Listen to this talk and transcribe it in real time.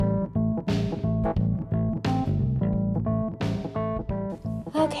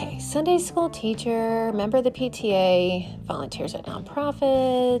Okay, Sunday school teacher, member of the PTA, volunteers at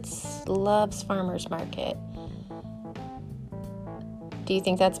nonprofits, loves farmers market. Do you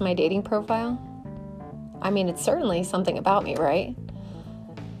think that's my dating profile? I mean, it's certainly something about me, right?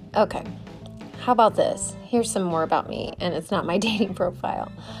 Okay, how about this? Here's some more about me, and it's not my dating profile.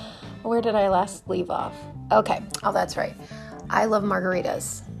 Where did I last leave off? Okay, oh, that's right. I love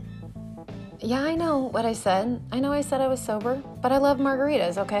margaritas. Yeah, I know what I said. I know I said I was sober, but I love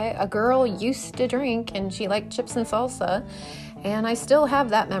margaritas, okay? A girl used to drink, and she liked chips and salsa, and I still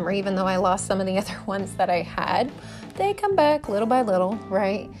have that memory, even though I lost some of the other ones that I had. They come back little by little,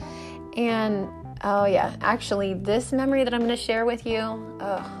 right? And, oh yeah, actually, this memory that I'm going to share with you,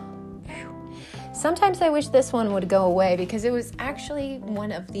 sometimes I wish this one would go away, because it was actually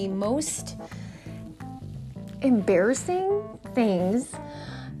one of the most embarrassing things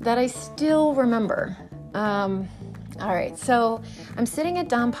that I still remember. All right, so I'm sitting at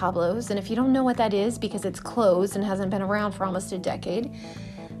Don Pablo's, and if you don't know what that is, because it's closed and hasn't been around for almost a decade,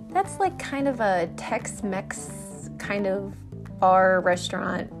 that's like kind of a Tex-Mex kind of bar,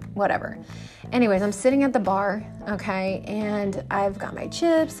 restaurant, whatever. Anyways, I'm sitting at the bar, okay, and I've got my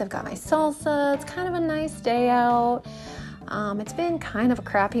chips, I've got my salsa. It's kind of a nice day out. It's been kind of a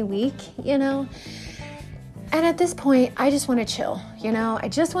crappy week, you know. And at this point, I just want to chill, you know. I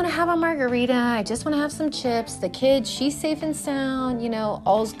just want to have a margarita. I just want to have some chips. The kid, she's safe and sound, you know,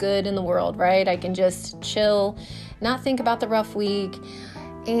 all's good in the world, right? I can just chill, not think about the rough week.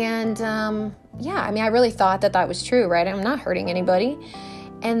 And, yeah, I mean, I really thought that was true, right? I'm not hurting anybody.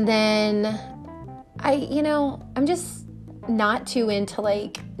 And then I'm just not too into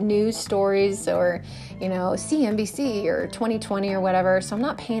like news stories or, you know, CNBC or 2020 or whatever. So I'm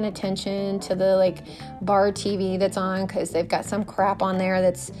not paying attention to the like bar TV that's on, because they've got some crap on there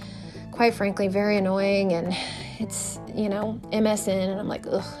that's quite frankly very annoying, and it's, you know, MSN, and I'm like,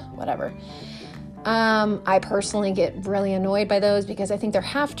 ugh, whatever. I personally get really annoyed by those because I think they're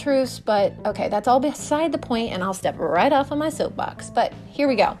half-truths, but okay, that's all beside the point, and I'll step right off of my soapbox. But here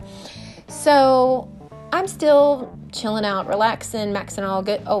we go. So I'm still chilling out, relaxing, maxing all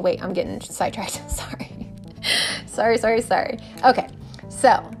good. Oh, wait, I'm getting sidetracked. Sorry. Okay,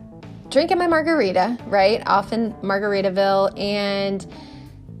 so drinking my margarita, right, off in Margaritaville, and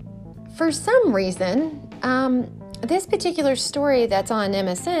for some reason, this particular story that's on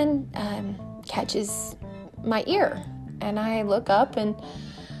MSN catches my ear, and I look up, and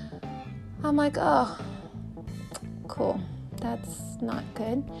I'm like, oh, cool, that's not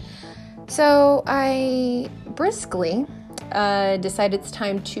good. So I briskly decided it's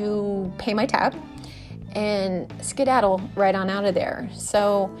time to pay my tab and skedaddle right on out of there.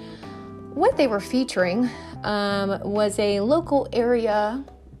 So what they were featuring was a local area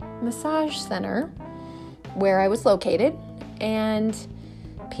massage center where I was located, and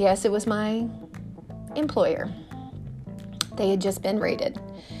P.S. it was my employer. They had just been raided.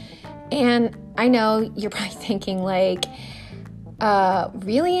 And I know you're probably thinking like,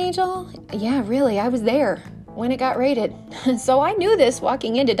 really, Angel? Yeah, really, I was there when it got raided. So I knew this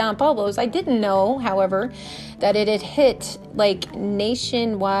walking into Don Pablo's. I didn't know, however, that it had hit like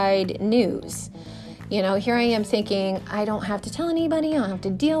nationwide news. You know, here I am thinking, I don't have to tell anybody, I don't have to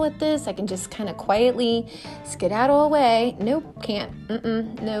deal with this, I can just kind of quietly skedaddle away. Nope,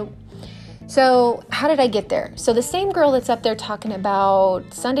 can't. Nope. So how did I get there? So the same girl that's up there talking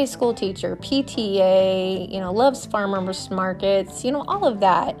about Sunday school teacher, PTA, you know, loves farmers markets, you know, all of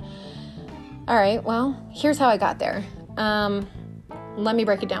that. All right, well, here's how I got there. Let me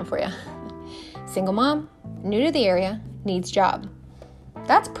break it down for you. Single mom, new to the area, needs job.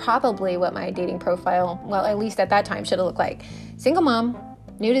 That's probably what my dating profile, well, at least at that time, should have looked like. Single mom,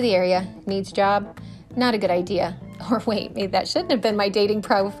 new to the area, needs job. Not a good idea. Or wait, maybe that shouldn't have been my dating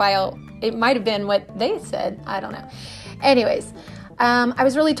profile. It might have been what they said. I don't know. Anyways, I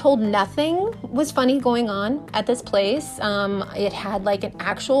was really told nothing was funny going on at this place. It had like an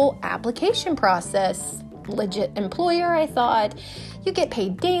actual application process. Legit employer, I thought. You get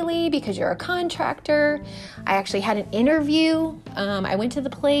paid daily because you're a contractor. I actually had an interview. I went to the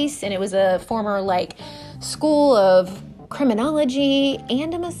place, and it was a former like school of criminology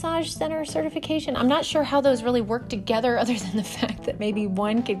and a massage center certification. I'm not sure how those really work together, other than the fact that maybe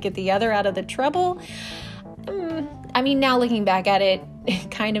one could get the other out of the trouble. I mean, now looking back at it, it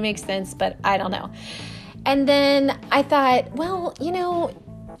kind of makes sense, but I don't know. And then I thought, well, you know,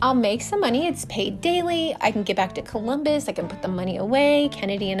 I'll make some money. It's paid daily. I can get back to Columbus. I can put the money away.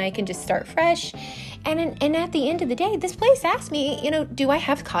 Kennedy and I can just start fresh. And at the end of the day, this place asked me, you know, do I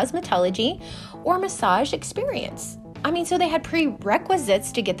have cosmetology or massage experience? I mean, so they had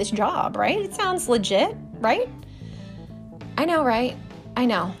prerequisites to get this job, right? It sounds legit, right? I know, right? I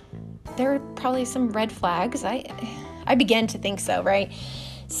know. There are probably some red flags. I began to think so, right?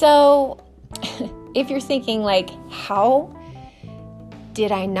 So if you're thinking like, how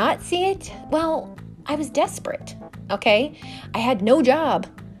did I not see it? Well, I was desperate, okay? I had no job.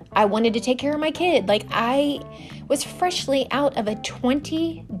 I wanted to take care of my kid. Like, I was freshly out of a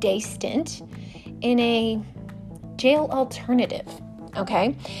 20-day stint in a jail alternative,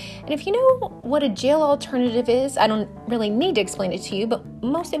 okay? And if you know what a jail alternative is, I don't really need to explain it to you, but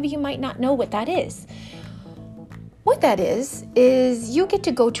most of you might not know what that is. What that is you get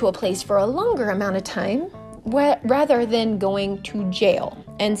to go to a place for a longer amount of time rather than going to jail.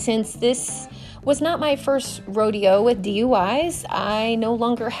 And since this was not my first rodeo with DUIs, I no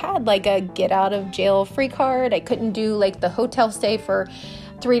longer had like a get out of jail free card. I couldn't do like the hotel stay for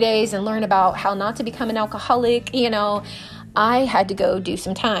 3 days and learn about how not to become an alcoholic. I had to go do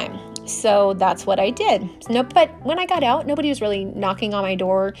some time. So that's what I did. But when I got out, nobody was really knocking on my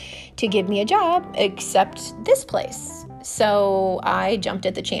door to give me a job except this place. So I jumped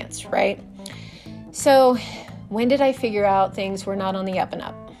at the chance, right? So when did I figure out things were not on the up and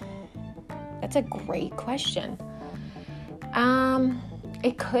up? That's a great question.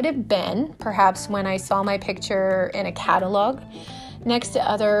 It could have been perhaps when I saw my picture in a catalog next to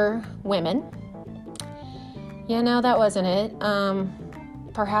other women. That wasn't it.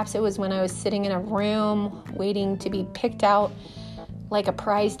 Perhaps it was when I was sitting in a room waiting to be picked out like a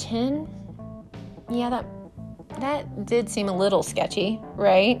prize tin. Yeah, that did seem a little sketchy,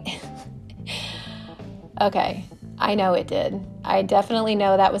 right? Okay, I know it did. I definitely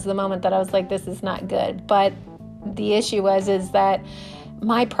know that was the moment that I was like, this is not good. But the issue is that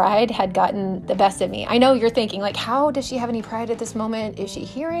my pride had gotten the best of me. I know you're thinking, like, how does she have any pride at this moment? Is she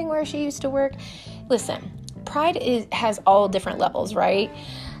hearing where she used to work? Listen, pride has all different levels, right?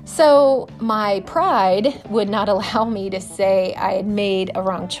 So my pride would not allow me to say I had made a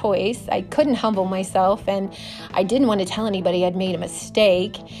wrong choice. I couldn't humble myself, and I didn't want to tell anybody I'd made a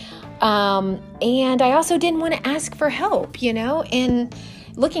mistake. And I also didn't want to ask for help, and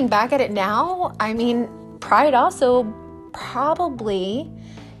looking back at it now, pride also probably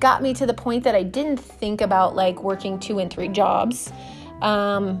got me to the point that I didn't think about like working 2 and 3 jobs,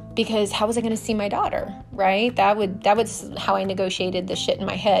 because how was I going to see my daughter, right? That was how I negotiated the shit in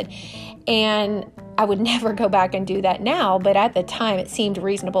my head. And I would never go back and do that now. But at the time it seemed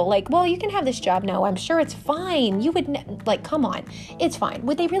reasonable. Like, well, you can have this job now. I'm sure it's fine. You would come on, it's fine.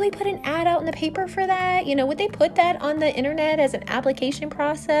 Would they really put an ad out in the paper for that? Would they put that on the internet as an application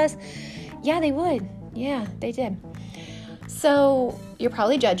process? Yeah, they would. Yeah, they did. So you're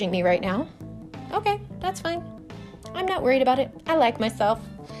probably judging me right now. Okay, that's fine. I'm not worried about it. I like myself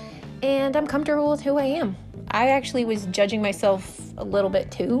and I'm comfortable with who I am. I actually was judging myself a little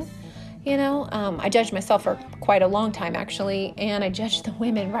bit too. I judged myself for quite a long time, actually, and I judged the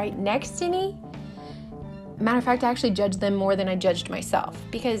women right next to me. Matter of fact, I actually judged them more than I judged myself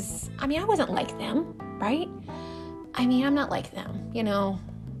because, I wasn't like them, right? I'm not like them,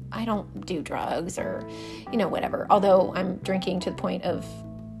 I don't do drugs or, whatever. Although I'm drinking to the point of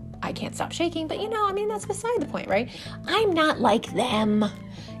I can't stop shaking, but that's beside the point, right? I'm not like them.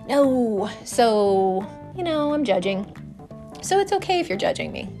 No. So, I'm judging. So it's okay if you're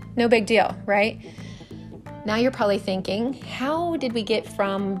judging me. No big deal, right? Now you're probably thinking, how did we get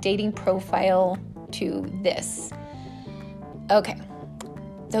from dating profile to this? Okay.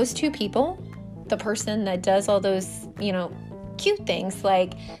 Those 2 people, the person that does all those, cute things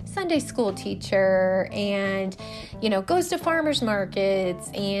like Sunday school teacher and, goes to farmers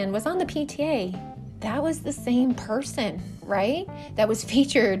markets and was on the PTA, that was the same person, right? That was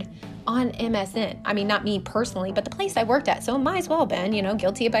featured on MSN. Not me personally, but the place I worked at. So it might as well have been,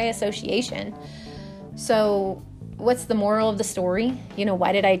 guilty by association. So what's the moral of the story?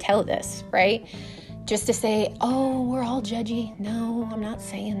 Why did I tell this, right? Just to say, oh, we're all judgy. No, I'm not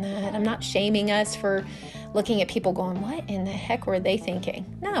saying that. I'm not shaming us for looking at people going, what in the heck were they thinking?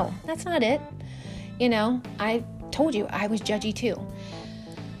 No, that's not it. I told you I was judgy too.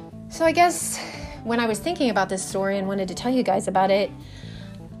 So I guess when I was thinking about this story and wanted to tell you guys about it,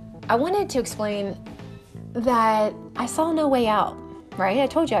 I wanted to explain that I saw no way out, right? I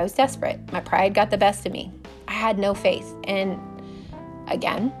told you I was desperate. My pride got the best of me. I had no faith. And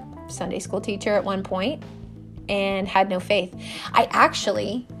again, Sunday school teacher at one point and had no faith. I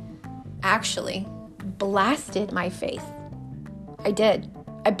actually blasted my faith. I did.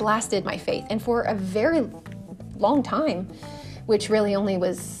 I blasted my faith. And for a very long time, which really only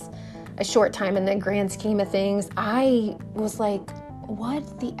was a short time in the grand scheme of things, I was like,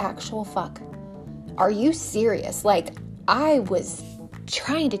 what the actual fuck? Are you serious? Like, I was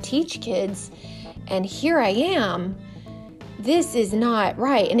trying to teach kids, and here I am this is not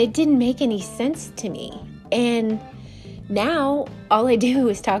right. And it didn't make any sense to me. And now all I do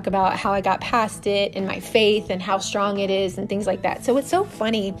is talk about how I got past it and my faith and how strong it is and things like that. So it's so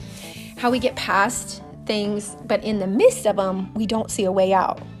funny how we get past things, but in the midst of them, we don't see a way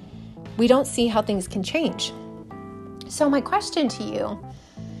out. We don't see how things can change. So my question to you,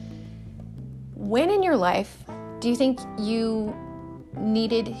 when in your life do you think you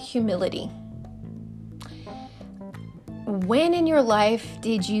needed humility? When in your life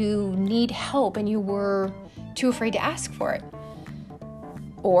did you need help and you were too afraid to ask for it?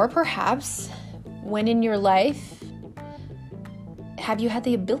 Or perhaps when in your life have you had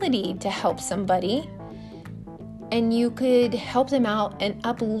the ability to help somebody and you could help them out and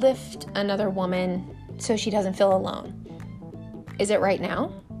uplift another woman so she doesn't feel alone? Is it right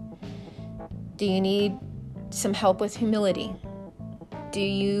now? Do you need some help with humility? Do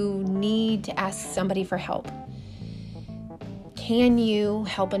you need to ask somebody for help? Can you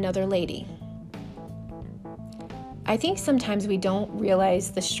help another lady? I think sometimes we don't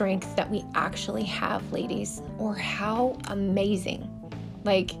realize the strength that we actually have, ladies, or how amazing,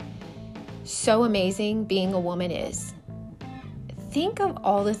 so amazing being a woman is. Think of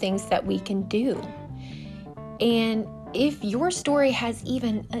all the things that we can do. And if your story has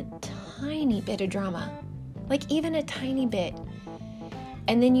even a tiny bit of drama, even a tiny bit,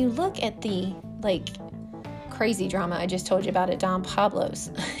 and then you look at the crazy drama I just told you about at Don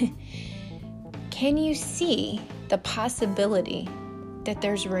Pablo's, can you see the possibility that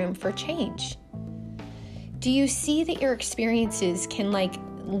there's room for change? Do you see that your experiences can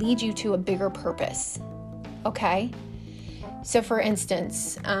lead you to a bigger purpose? Okay. So for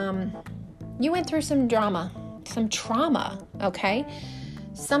instance, you went through some drama, some trauma, okay?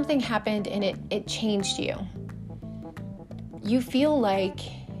 Something happened and it changed you. You feel like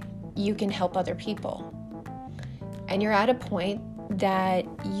you can help other people. And you're at a point that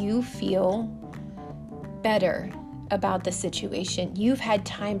you feel better about the situation. You've had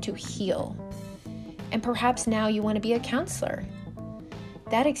time to heal. And perhaps now you want to be a counselor.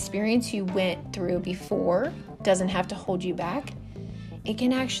 That experience you went through before doesn't have to hold you back. It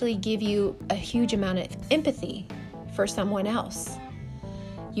can actually give you a huge amount of empathy for someone else.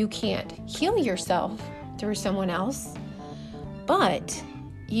 You can't heal yourself through someone else, but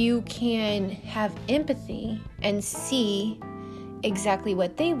you can have empathy and see exactly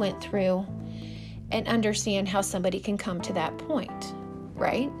what they went through and understand how somebody can come to that point,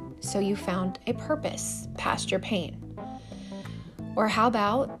 right? So you found a purpose past your pain. Or how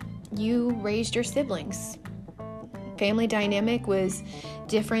about you raised your siblings? Family dynamic was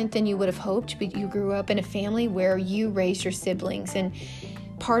different than you would have hoped, but you grew up in a family where you raised your siblings. And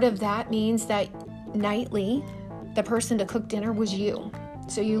part of that means that nightly, the person to cook dinner was you.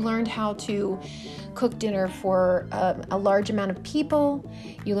 So you learned how to cook dinner for a large amount of people.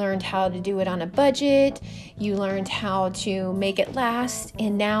 You learned how to do it on a budget. You learned how to make it last.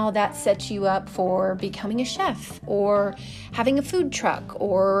 And now that sets you up for becoming a chef or having a food truck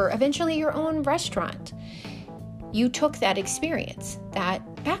or eventually your own restaurant. You took that experience, that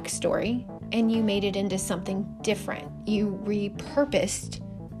backstory, and you made it into something different. You repurposed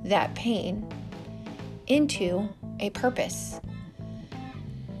that pain into a purpose.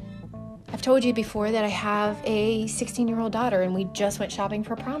 I've told you before that I have a 16-year-old daughter and we just went shopping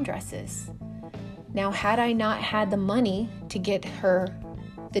for prom dresses. Now, had I not had the money to get her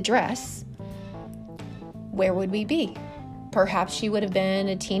the dress, where would we be? Perhaps she would have been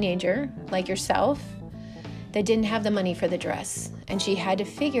a teenager like yourself that didn't have the money for the dress, and she had to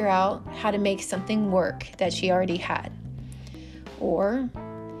figure out how to make something work that she already had. Or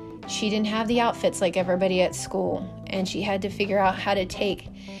she didn't have the outfits like everybody at school, and she had to figure out how to take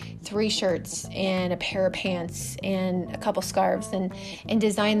 3 shirts and a pair of pants and a couple scarves and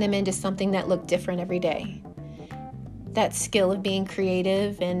design them into something that looked different every day. That skill of being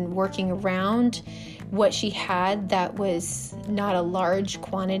creative and working around what she had that was not a large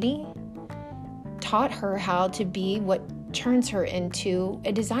quantity taught her how to be what turns her into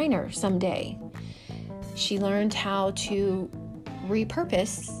a designer someday. She learned how to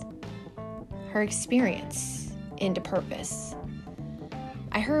repurpose her experience into purpose.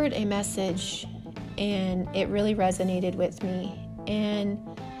 I heard a message and it really resonated with me. And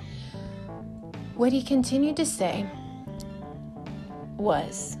what he continued to say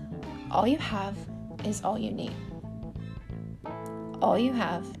was, all you have is all you need. All you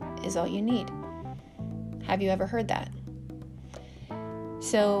have is all you need. Have you ever heard that?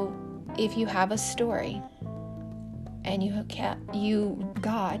 So if you have a story and you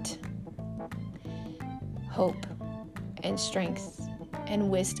got hope and strength and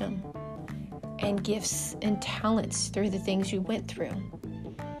wisdom and gifts and talents through the things you went through.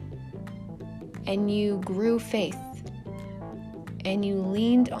 And you grew faith. And you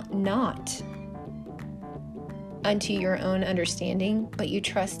leaned not unto your own understanding, but you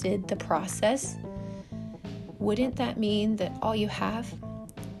trusted the process. Wouldn't that mean that all you have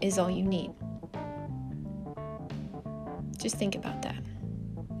is all you need? Just think about that.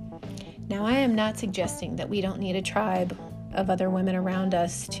 Now, I am not suggesting that we don't need a tribe of other women around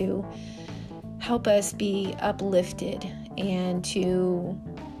us to help us be uplifted and to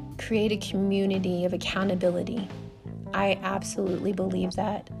create a community of accountability. I absolutely believe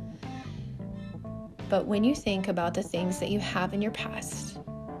that. But when you think about the things that you have in your past,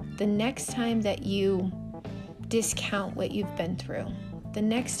 the next time that you discount what you've been through, the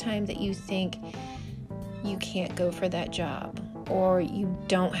next time that you think you can't go for that job, or you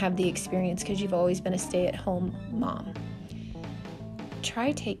don't have the experience because you've always been a stay-at-home mom,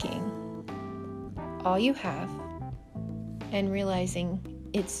 try taking all you have and realizing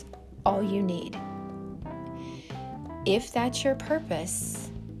it's all you need. If that's your purpose,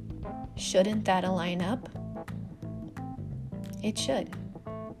 shouldn't that align up? It should.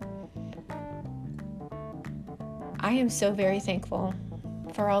 I am so very thankful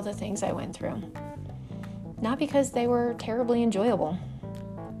for all the things I went through. Not because they were terribly enjoyable,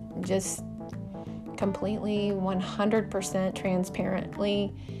 just completely 100%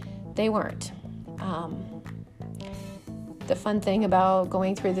 transparently, they weren't. The fun thing about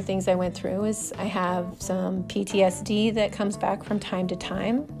going through the things I went through is I have some PTSD that comes back from time to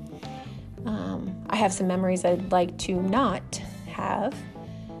time. I have some memories I'd like to not have,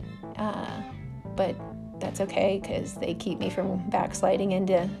 but that's okay because they keep me from backsliding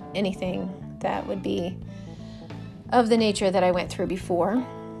into anything that would be of the nature that I went through before.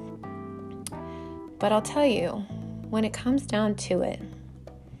 But I'll tell you, when it comes down to it,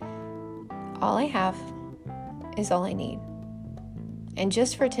 all I have is all I need. And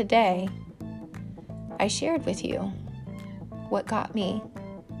just for today, I shared with you what got me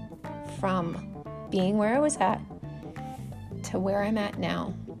from being where I was at to where I'm at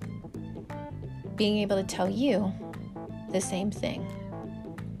now, being able to tell you the same thing.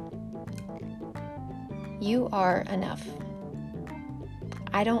 You are enough.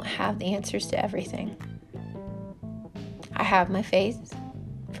 I don't have the answers to everything. I have my faith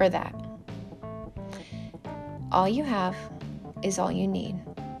for that. All you have is all you need.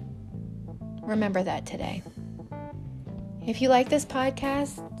 Remember that today. If you like this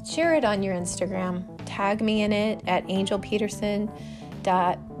podcast, share it on your Instagram. Tag me in it at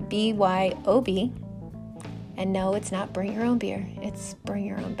angelpeterson.byob. And no, it's not bring your own beer. It's bring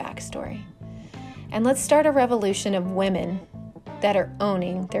your own backstory. And let's start a revolution of women that are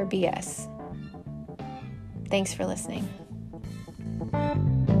owning their BS. Thanks for listening.